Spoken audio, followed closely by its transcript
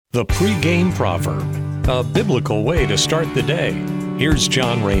The pregame proverb, a biblical way to start the day. Here's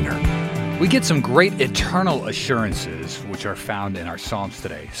John Rayner. We get some great eternal assurances which are found in our Psalms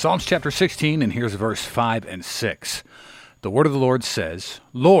today. Psalms chapter 16, and here's verse 5 and 6. The word of the Lord says,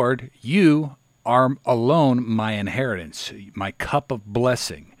 "Lord, you are alone my inheritance, my cup of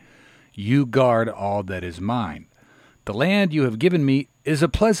blessing. You guard all that is mine. The land you have given me is a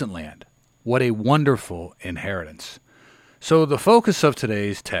pleasant land. What a wonderful inheritance." So the focus of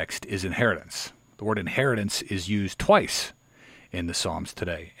today's text is inheritance. The word inheritance is used twice in the Psalms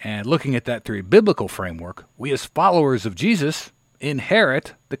today. And looking at that through a biblical framework, we as followers of Jesus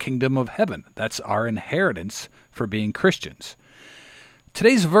inherit the kingdom of heaven. That's our inheritance for being Christians.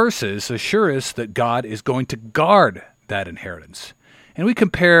 Today's verses assure us that God is going to guard that inheritance. And we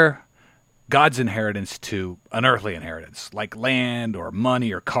compare God's inheritance to an earthly inheritance, like land or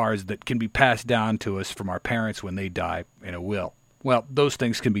money or cars that can be passed down to us from our parents when they die in a will. Well, those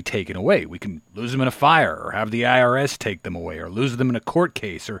things can be taken away. We can lose them in a fire or have the IRS take them away or lose them in a court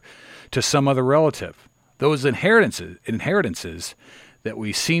case or to some other relative. Those inheritances that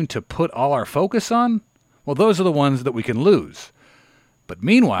we seem to put all our focus on, well, those are the ones that we can lose. But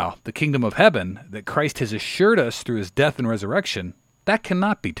meanwhile, the kingdom of heaven that Christ has assured us through his death and resurrection, that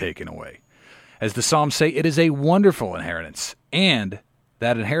cannot be taken away. As the Psalms say, it is a wonderful inheritance, and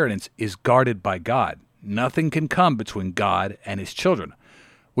that inheritance is guarded by God. Nothing can come between God and his children,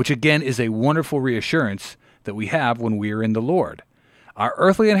 which again is a wonderful reassurance that we have when we are in the Lord. Our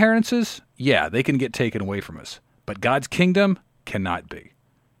earthly inheritances, yeah, they can get taken away from us, but God's kingdom cannot be.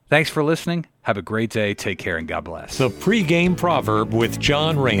 Thanks for listening. Have a great day. Take care, and God bless. The pregame proverb with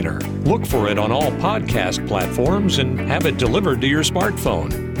John Rayner. Look for it on all podcast platforms and have it delivered to your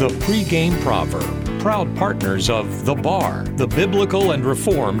smartphone. The pregame proverb, proud partners of The Bar, the Biblical and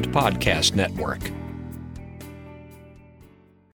Reformed Podcast Network.